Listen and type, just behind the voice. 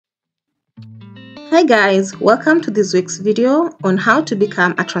Hi guys, welcome to this week's video on how to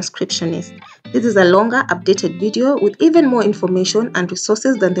become a transcriptionist. This is a longer updated video with even more information and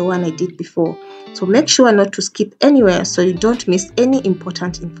resources than the one I did before. So make sure not to skip anywhere so you don't miss any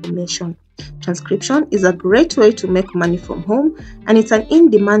important information. Transcription is a great way to make money from home and it's an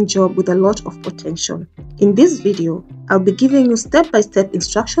in-demand job with a lot of potential. In this video, I'll be giving you step-by-step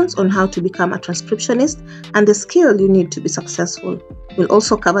instructions on how to become a transcriptionist and the skill you need to be successful. We'll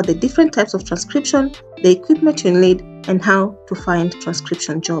also cover the different types of transcription, the equipment you need, and how to find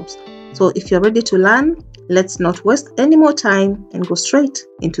transcription jobs. So if you're ready to learn, let's not waste any more time and go straight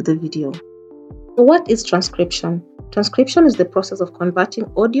into the video. So what is transcription? Transcription is the process of converting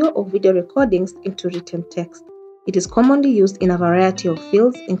audio or video recordings into written text. It is commonly used in a variety of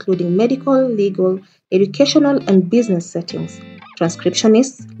fields, including medical, legal, educational, and business settings.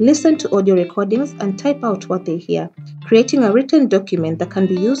 Transcriptionists listen to audio recordings and type out what they hear, creating a written document that can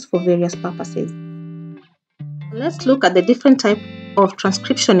be used for various purposes. Let's look at the different types of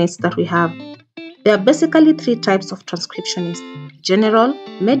transcriptionists that we have. There are basically three types of transcriptionists: general,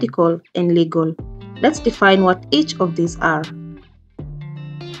 medical, and legal. Let's define what each of these are.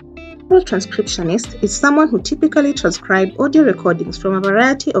 A transcriptionist is someone who typically transcribes audio recordings from a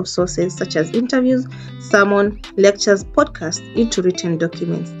variety of sources such as interviews, sermons, lectures, podcasts into written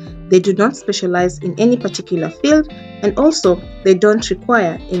documents. They do not specialize in any particular field and also they don't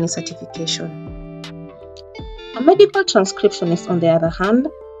require any certification. A medical transcriptionist, on the other hand,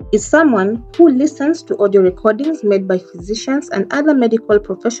 is someone who listens to audio recordings made by physicians and other medical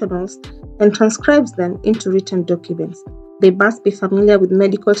professionals and transcribes them into written documents. They must be familiar with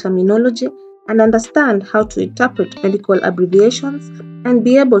medical terminology and understand how to interpret medical abbreviations and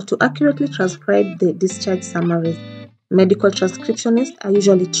be able to accurately transcribe the discharge summaries. Medical transcriptionists are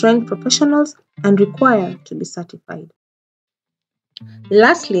usually trained professionals and required to be certified.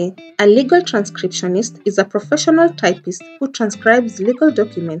 Lastly, a legal transcriptionist is a professional typist who transcribes legal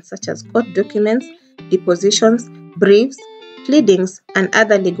documents such as court documents, depositions, briefs, pleadings, and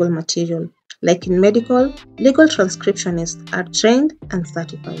other legal material. Like in medical, legal transcriptionists are trained and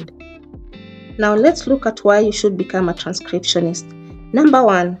certified. Now let's look at why you should become a transcriptionist. Number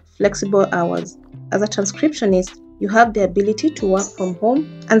 1, flexible hours. As a transcriptionist, you have the ability to work from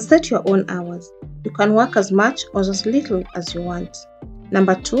home and set your own hours. You can work as much or as little as you want.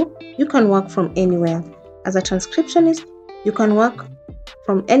 Number 2, you can work from anywhere. As a transcriptionist, you can work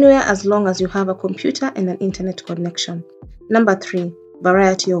from anywhere as long as you have a computer and an internet connection. Number 3,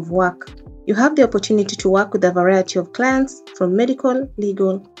 variety of work. You have the opportunity to work with a variety of clients from medical,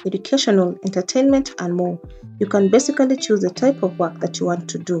 legal, educational, entertainment, and more. You can basically choose the type of work that you want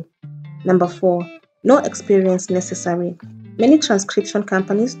to do. Number 4, no experience necessary. Many transcription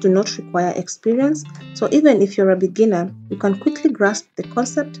companies do not require experience, so even if you're a beginner, you can quickly grasp the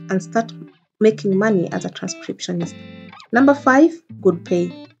concept and start making money as a transcriptionist. Number 5, good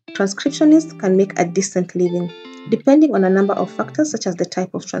pay. Transcriptionists can make a decent living, depending on a number of factors such as the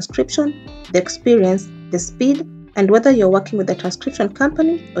type of transcription, the experience, the speed, and whether you're working with a transcription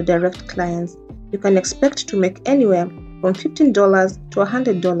company or direct clients. You can expect to make anywhere from $15 to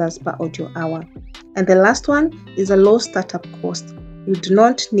 $100 per audio hour. And the last one is a low startup cost. You do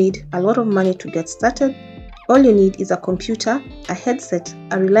not need a lot of money to get started. All you need is a computer, a headset,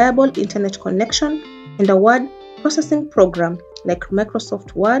 a reliable internet connection, and a word processing program like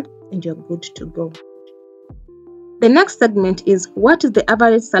Microsoft Word, and you're good to go. The next segment is, what is the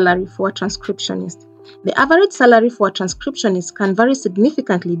average salary for a transcriptionist? The average salary for a transcriptionist can vary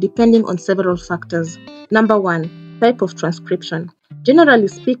significantly depending on several factors. Number 1, type of transcription. Generally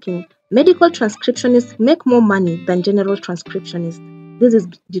speaking, medical transcriptionists make more money than general transcriptionists. This is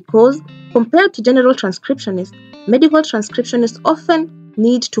because, compared to general transcriptionists, medical transcriptionists often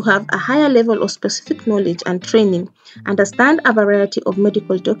need to have a higher level of specific knowledge and training, understand a variety of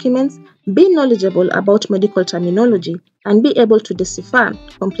medical documents, be knowledgeable about medical terminology, and be able to decipher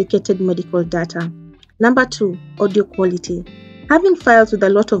complicated medical data. Number 2, audio quality. Having files with a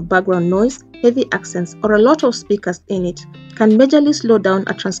lot of background noise, heavy accents, or a lot of speakers in it can majorly slow down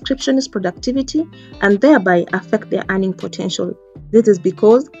a transcriptionist's productivity and thereby affect their earning potential. This is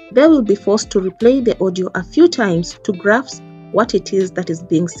because they will be forced to replay the audio a few times to grasp what it is that is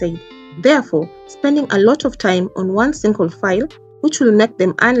being said, therefore spending a lot of time on one single file, which will make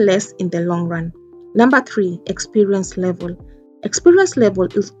them earn less in the long run. Number 3, experience level. Experience level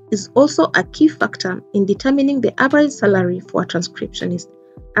is also a key factor in determining the average salary for a transcriptionist.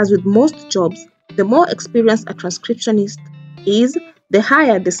 As with most jobs, the more experienced a transcriptionist is, the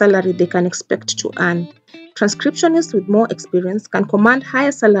higher the salary they can expect to earn. Transcriptionists with more experience can command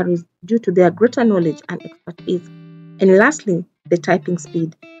higher salaries due to their greater knowledge and expertise. And lastly, the typing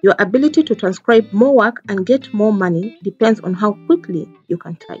speed. Your ability to transcribe more work and get more money depends on how quickly you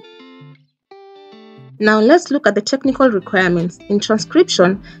can type. Now let's look at the technical requirements. In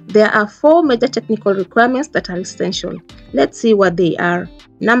transcription, there are 4 major technical requirements that are essential. Let's see what they are.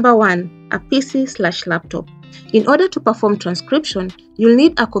 Number 1, a PC/laptop. In order to perform transcription, you'll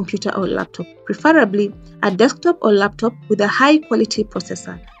need a computer or laptop, preferably a desktop or laptop with a high-quality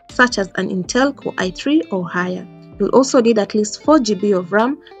processor, such as an Intel Core i3 or higher. You'll also need at least 4 GB of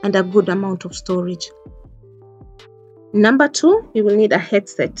RAM and a good amount of storage. Number 2, you will need a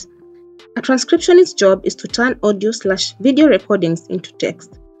headset. A transcriptionist's job is to turn audio/video recordings into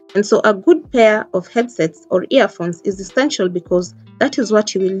text. And so a good pair of headsets or earphones is essential because that is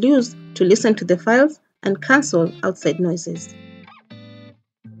what you will use to listen to the files and cancel outside noises.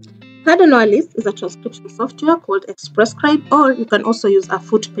 Third on our list is a transcription software called Transcribe, or you can also use a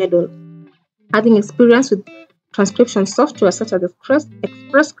foot pedal. Having experience with transcription software such as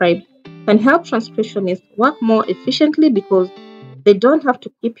Transcribe can help transcriptionists work more efficiently because they don't have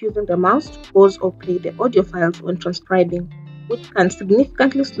to keep using the mouse to pause or play the audio files when transcribing, which can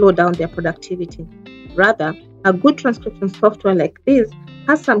significantly slow down their productivity. Rather, a good transcription software like this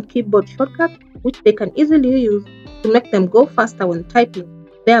has some keyboard shortcuts which they can easily use to make them go faster when typing,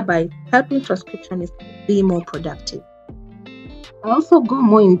 thereby helping transcriptionists be more productive. I'll also go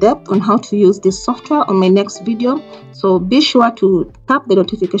more in depth on how to use this software on my next video, so be sure to tap the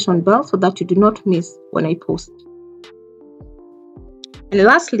notification bell so that you do not miss when I post. And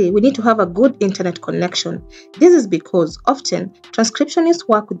lastly, we need to have a good internet connection. This is because often transcriptionists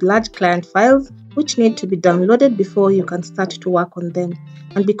work with large client files which need to be downloaded before you can start to work on them.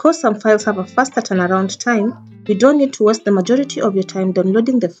 And because some files have a faster turnaround time, you don't need to waste the majority of your time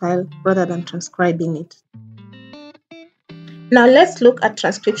downloading the file rather than transcribing it. Now let's look at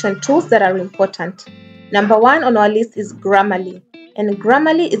transcription tools that are important. Number 1 on our list is Grammarly. And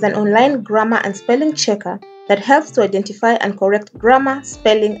Grammarly is an online grammar and spelling checker that helps to identify and correct grammar,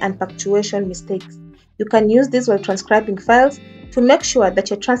 spelling, and punctuation mistakes. You can use this while transcribing files to make sure that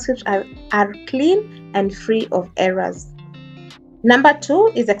your transcripts are clean and free of errors. Number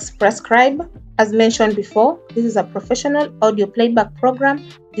 2 is Transcribe. As mentioned before, this is a professional audio playback program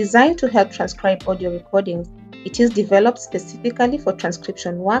designed to help transcribe audio recordings. It is developed specifically for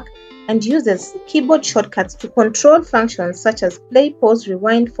transcription work and uses keyboard shortcuts to control functions such as play, pause,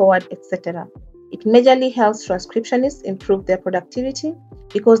 rewind, forward, etc. It majorly helps transcriptionists improve their productivity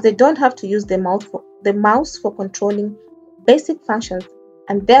because they don't have to use the mouse for controlling basic functions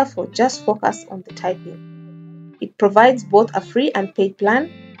and therefore just focus on the typing. It provides both a free and paid plan,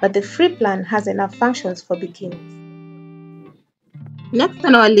 but the free plan has enough functions for beginners. Next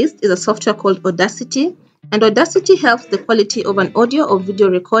on our list is a software called Audacity, and Audacity helps the quality of an audio or video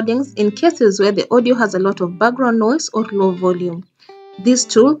recordings in cases where the audio has a lot of background noise or low volume. This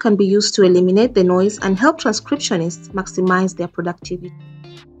tool can be used to eliminate the noise and help transcriptionists maximize their productivity.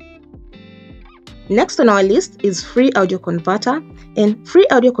 Next on our list is Free Audio Converter, and Free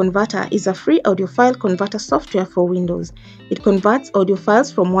Audio Converter is a free audio file converter software for Windows. It converts audio files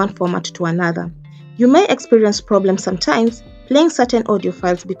from one format to another. You may experience problems sometimes playing certain audio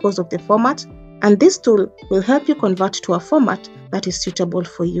files because of the format, and this tool will help you convert to a format that is suitable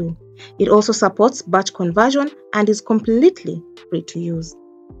for you. It also supports batch conversion and is completely free to use.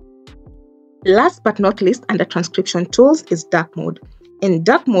 Last but not least, under transcription tools is dark mode. And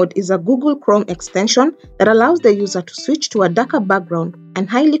dark mode is a Google Chrome extension that allows the user to switch to a darker background and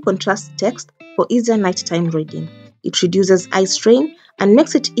highly contrast text for easier nighttime reading. It reduces eye strain and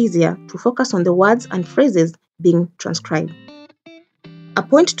makes it easier to focus on the words and phrases being transcribed. A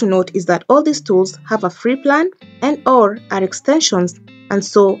point to note is that all these tools have a free plan and/or are extensions, and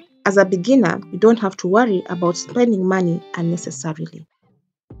so as a beginner, you don't have to worry about spending money unnecessarily.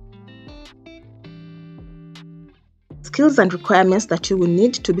 Skills and requirements that you will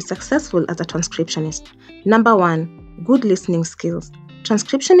need to be successful as a transcriptionist. Number 1, good listening skills.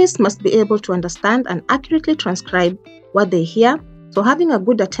 Transcriptionists must be able to understand and accurately transcribe what they hear, so having a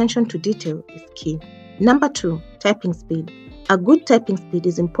good attention to detail is key. Number 2, typing speed. A good typing speed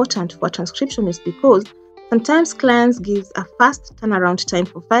is important for a transcriptionist because sometimes clients give a fast turnaround time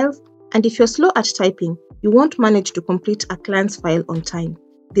for files, and if you're slow at typing, you won't manage to complete a client's file on time.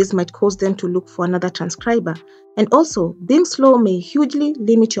 This might cause them to look for another transcriber, and also being slow may hugely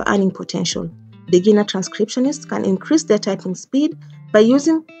limit your earning potential. Beginner transcriptionists can increase their typing speed by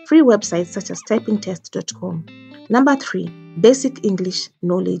using free websites such as typingtest.com. Number 3, basic English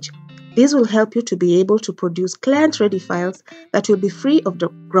knowledge. This will help you to be able to produce client-ready files that will be free of the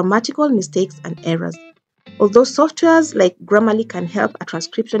grammatical mistakes and errors. Although softwares like Grammarly can help a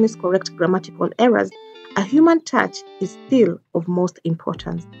transcriptionist correct grammatical errors, a human touch is still of most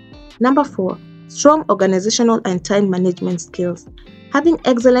importance. Number 4, strong organizational and time management skills. Having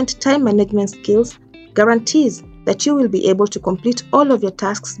excellent time management skills guarantees that you will be able to complete all of your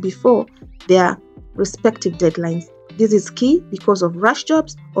tasks before their respective deadlines. This is key because of rush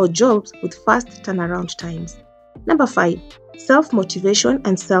jobs or jobs with fast turnaround times. Number 5, self-motivation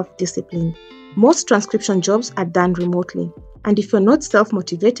and self-discipline. Most transcription jobs are done remotely, and if you're not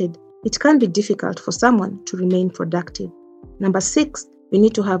self-motivated, it can be difficult for someone to remain productive. Number 6, we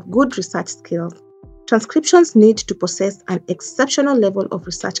need to have good research skills. Transcriptions need to possess an exceptional level of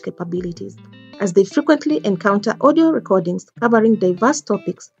research capabilities, as they frequently encounter audio recordings covering diverse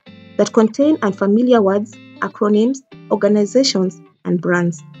topics that contain unfamiliar words, acronyms, organizations, and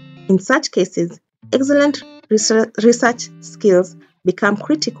brands. In such cases, excellent research skills become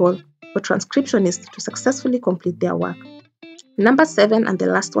critical for transcriptionists to successfully complete their work. Number 7, and the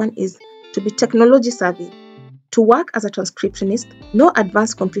last one, is to be technology savvy. To work as a transcriptionist, no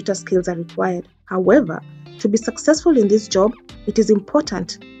advanced computer skills are required. However, to be successful in this job, it is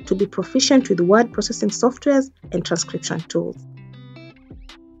important to be proficient with word processing softwares and transcription tools.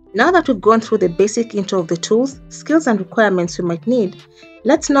 Now that we've gone through the basic intro of the tools, skills, and requirements you might need,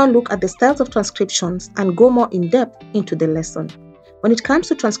 let's now look at the styles of transcriptions and go more in depth into the lesson. When it comes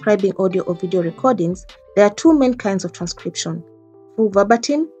to transcribing audio or video recordings, there are two main kinds of transcription: full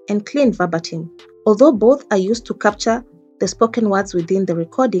verbatim and clean verbatim. Although both are used to capture the spoken words within the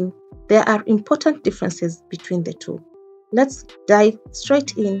recording, there are important differences between the two. Let's dive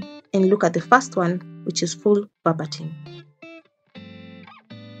straight in and look at the first one, which is full verbatim.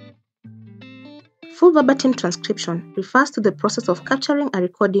 Full verbatim transcription refers to the process of capturing a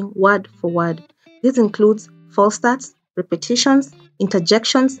recording word for word. This includes false starts, repetitions,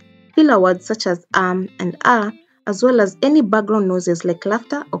 interjections, filler words such as and as well as any background noises like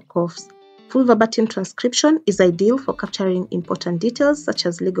laughter or coughs. Full verbatim transcription is ideal for capturing important details such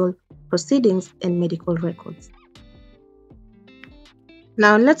as legal proceedings and medical records.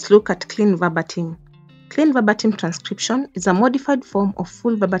 Now let's look at clean verbatim. Clean verbatim transcription is a modified form of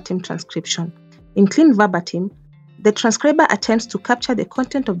full verbatim transcription. In clean verbatim, the transcriber attempts to capture the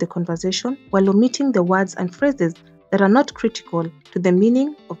content of the conversation while omitting the words and phrases that are not critical to the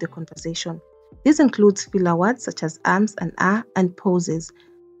meaning of the conversation. This includes filler words such as and pauses.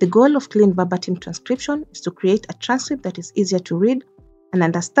 The goal of clean verbatim transcription is to create a transcript that is easier to read and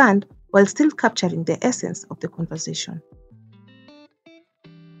understand while still capturing the essence of the conversation.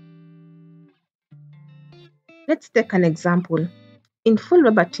 Let's take an example. In full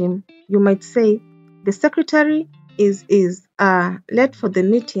verbatim, you might say, the secretary is late for the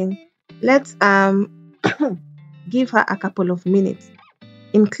meeting. Let's give her a couple of minutes.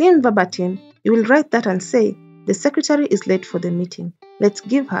 In clean verbatim, you will write that and say, the secretary is late for the meeting. Let's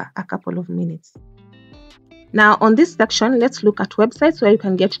give her a couple of minutes. Now, on this section, let's look at websites where you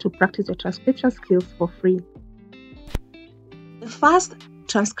can get to practice your transcription skills for free. The first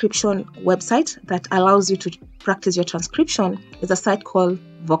transcription website that allows you to practice your transcription is a site called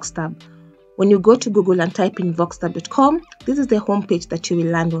VoxTab. When you go to Google and type in voxtab.com, this is the homepage that you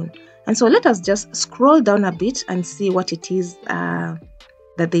will land on. And so let us just scroll down a bit and see what it is that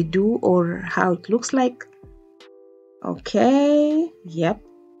they do or how it looks like. Okay, yep,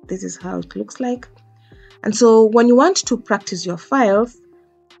 this is how it looks like. And so when you want to practice your files,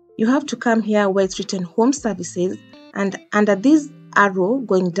 you have to come here where it's written Home Services, and under this arrow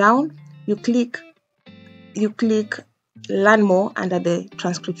going down, you click Learn More under the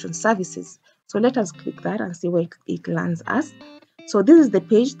Transcription Services. So let us click that and see where it lands us. So this is the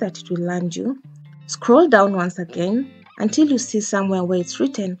page that it will land you. Scroll down once again until you see somewhere where it's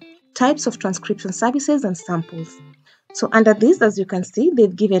written Types of Transcription Services and Samples. So under this, as you can see,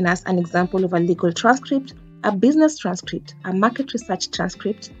 they've given us an example of a legal transcript, a business transcript, a market research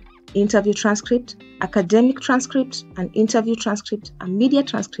transcript, interview transcript, academic transcript, an interview transcript, a media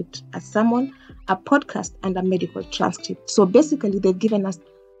transcript, a sermon, a podcast, and a medical transcript. So basically, they've given us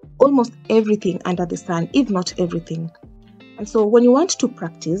almost everything under the sun, if not everything. And so when you want to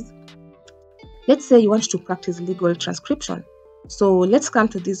practice, let's say you want to practice legal transcription. So let's come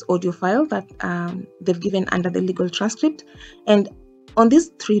to this audio file that they've given under the legal transcript. And on these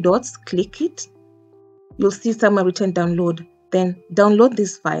three dots, click it. You'll see somewhere written download. Then download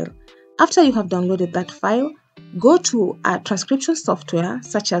this file. After you have downloaded that file, go to a transcription software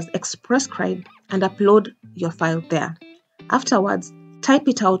such as Transcribe and upload your file there. Afterwards, type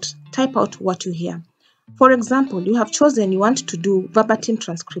out what you hear. For example, you have chosen you want to do verbatim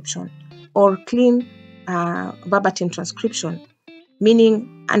transcription or clean verbatim transcription,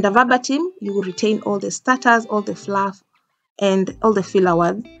 meaning under verbatim, you will retain all the starters, all the fluff, and all the filler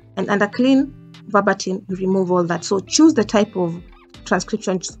words. And under clean verbatim, you remove all that. So choose the type of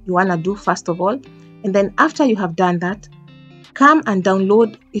transcription you want to do first of all. And then after you have done that, come and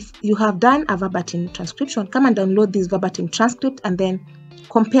download. If you have done a verbatim transcription, come and download this verbatim transcript and then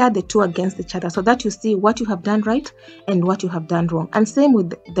compare the two against each other so that you see what you have done right and what you have done wrong. And same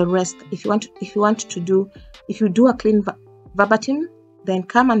with the rest. If you do a clean verbatim, then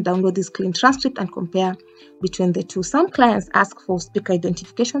come and download this clean transcript and compare between the two. Some clients ask for speaker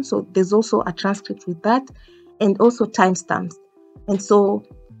identification, so there's also a transcript with that, and also timestamps. And so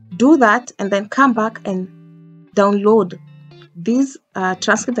do that and then come back and download these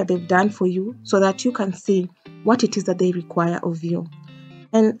transcripts that they've done for you so that you can see what it is that they require of you.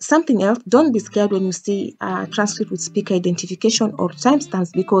 And something else, don't be scared when you see a transcript with speaker identification or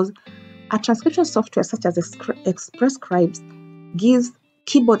timestamps, because a transcription software such as Transcribe gives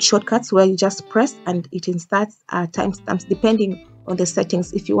keyboard shortcuts where you just press and it inserts timestamps depending on the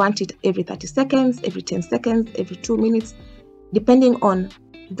settings. If you want it every 30 seconds, every 10 seconds, every 2 minutes, depending on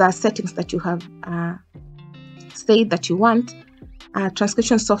the settings that you have said that you want,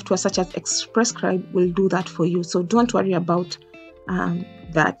 transcription software such as Transcribe will do that for you. So don't worry about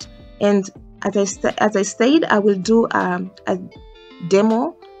that. And as I said, I will do a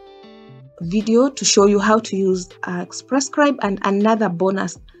demo video to show you how to use Transcribe and another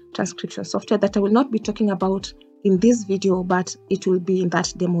bonus transcription software that I will not be talking about in this video, but it will be in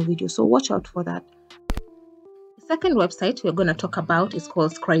that demo video. So watch out for that. The second website we're going to talk about is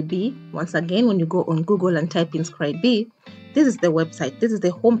called Scribe. Once again, when you go on Google and type in Scribe, this is the website. This is the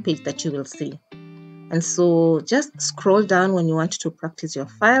homepage that you will see. And so just scroll down when you want to practice your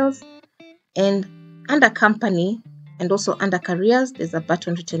files, and under company and also under careers, there's a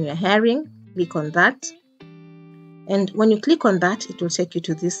button written "You're hiring." Click on that. And when you click on that, it will take you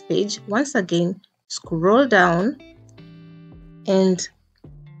to this page. Once again, scroll down. And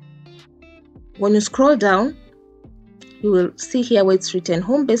when you scroll down, you will see here where it's written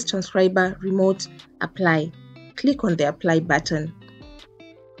Home-Based Transcriber Remote Apply. Click on the Apply button.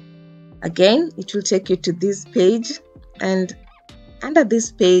 Again, it will take you to this page, and under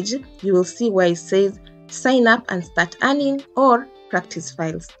this page, you will see where it says Sign Up and Start Earning or Practice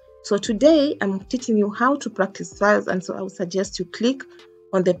Files. So today, I'm teaching you how to practice files, and so I would suggest you click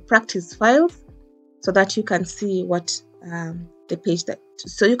on the Practice Files so that you can see what the page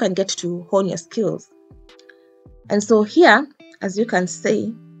so you can get to hone your skills. And so here, as you can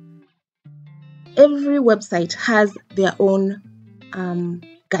see, every website has their own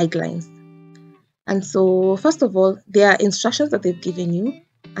guidelines. And so first of all, there are instructions that they've given you.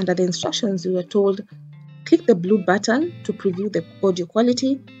 Under the instructions, you were told click the blue button to preview the audio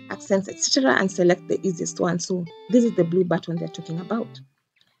quality, accents, etc., and select the easiest one. So this is the blue button they're talking about.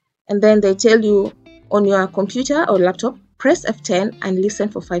 And then they tell you on your computer or laptop, press F10 and listen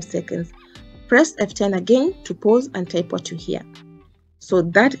for 5 seconds. Press F10 again to pause and type what you hear. So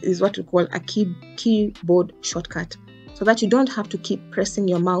that is what we call a keyboard shortcut, so that you don't have to keep pressing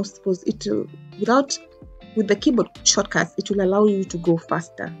your mouse, because with the keyboard shortcuts, it will allow you to go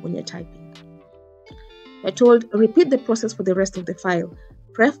faster when you're typing. We're told repeat the process for the rest of the file.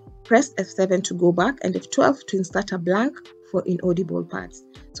 Press F7 to go back and F12 to insert a blank for inaudible parts.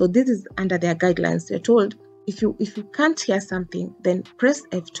 So this is under their guidelines. We're told if you can't hear something, then press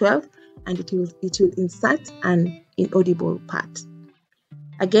F12 and it will insert an inaudible part.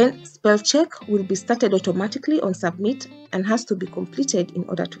 Again, spell check will be started automatically on submit and has to be completed in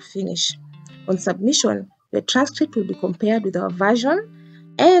order to finish. On submission, the transcript will be compared with our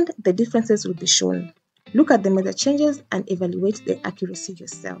version and the differences will be shown. Look at the major changes and evaluate the accuracy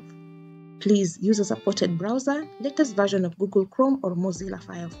yourself. Please use a supported browser, latest version of Google Chrome or Mozilla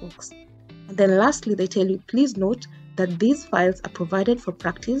Firefox. And then lastly, they tell you, please note that these files are provided for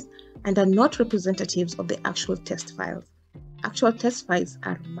practice and are not representatives of the actual test files. Actual test files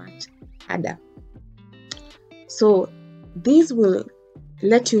are much harder. So these will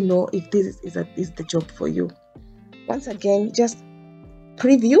let you know if this is the job for you. Once again, just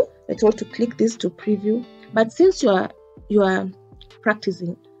preview. We're told to click this to preview. But since you are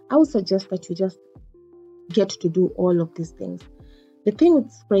practicing, I would suggest that you just get to do all of these things. The thing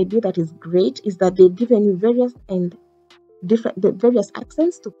with Scribe that is great is that they've given you various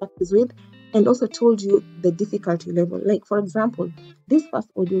accents to practice with, and also told you the difficulty level. Like for example, this first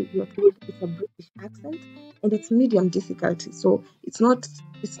audio you're told it's a British accent and it's medium difficulty. So it's not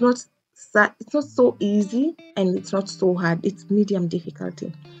so easy and it's not so hard. It's medium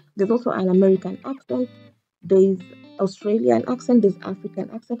difficulty. There's also an American accent, there's Australian accent, there's African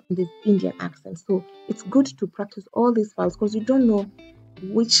accent, and there's Indian accent. So it's good to practice all these files because you don't know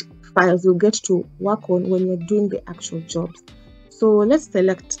which files you'll get to work on when you're doing the actual jobs. So let's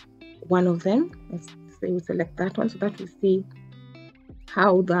select one of them. Let's say we select that one so that we see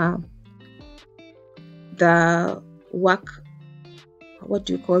how the work, what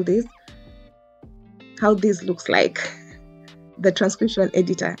do you call this, how this looks like, the transcription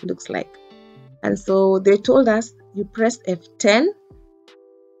editor looks like. And so they told us you press F10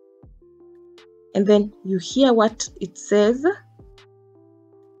 and then you hear what it says.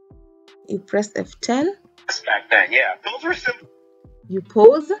 You press F10. Back then, yeah, those were simple. You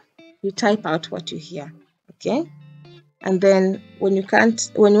pause, you type out what you hear, okay? And then when you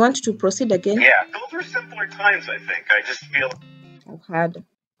want to proceed again. Yeah, those were simpler times, I think. I just feel I've had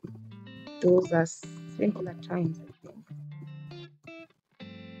those are simpler times, I think.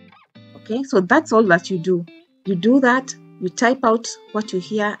 Okay, so that's all that you do. You do that, you type out what you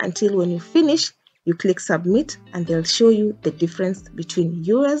hear until when you finish, you click submit and they'll show you the difference between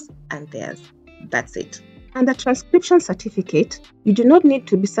yours and theirs. That's it. And the transcription certificate, you do not need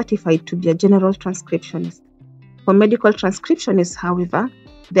to be certified to be a general transcriptionist. For medical transcriptionists, however,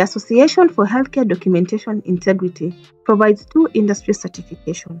 the Association for Healthcare Documentation Integrity provides 2 industry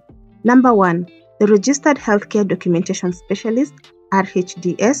certifications. Number 1, the Registered Healthcare Documentation Specialist,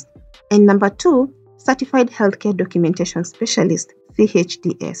 RHDS, and number 2, Certified Healthcare Documentation Specialist,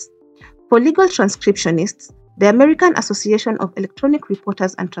 CHDS. For legal transcriptionists, the American Association of Electronic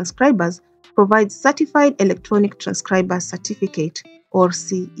Reporters and Transcribers provides Certified Electronic Transcriber Certificate, or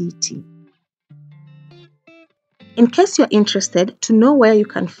CET. In case you're interested to know where you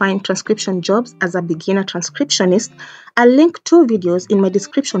can find transcription jobs as a beginner transcriptionist, I'll link 2 videos in my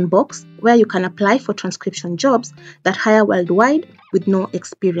description box where you can apply for transcription jobs that hire worldwide with no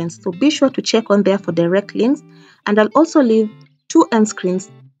experience. So be sure to check on there for direct links, and I'll also leave 2 end screens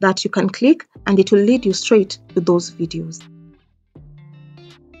that you can click and it will lead you straight to those videos.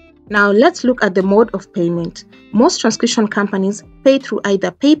 Now let's look at the mode of payment. Most transcription companies pay through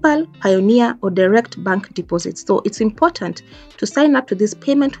either PayPal, Pioneer, or direct bank deposits. So it's important to sign up to these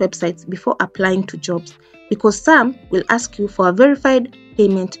payment websites before applying to jobs because some will ask you for a verified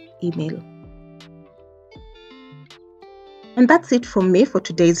payment email. And that's it from me for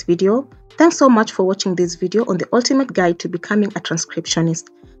today's video. Thanks so much for watching this video on the ultimate guide to becoming a transcriptionist.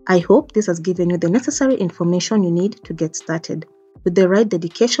 I hope this has given you the necessary information you need to get started. With the right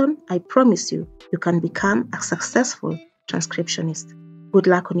dedication, I promise you can become a successful transcriptionist. Good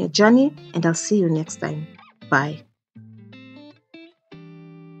luck on your journey, and I'll see you next time. Bye.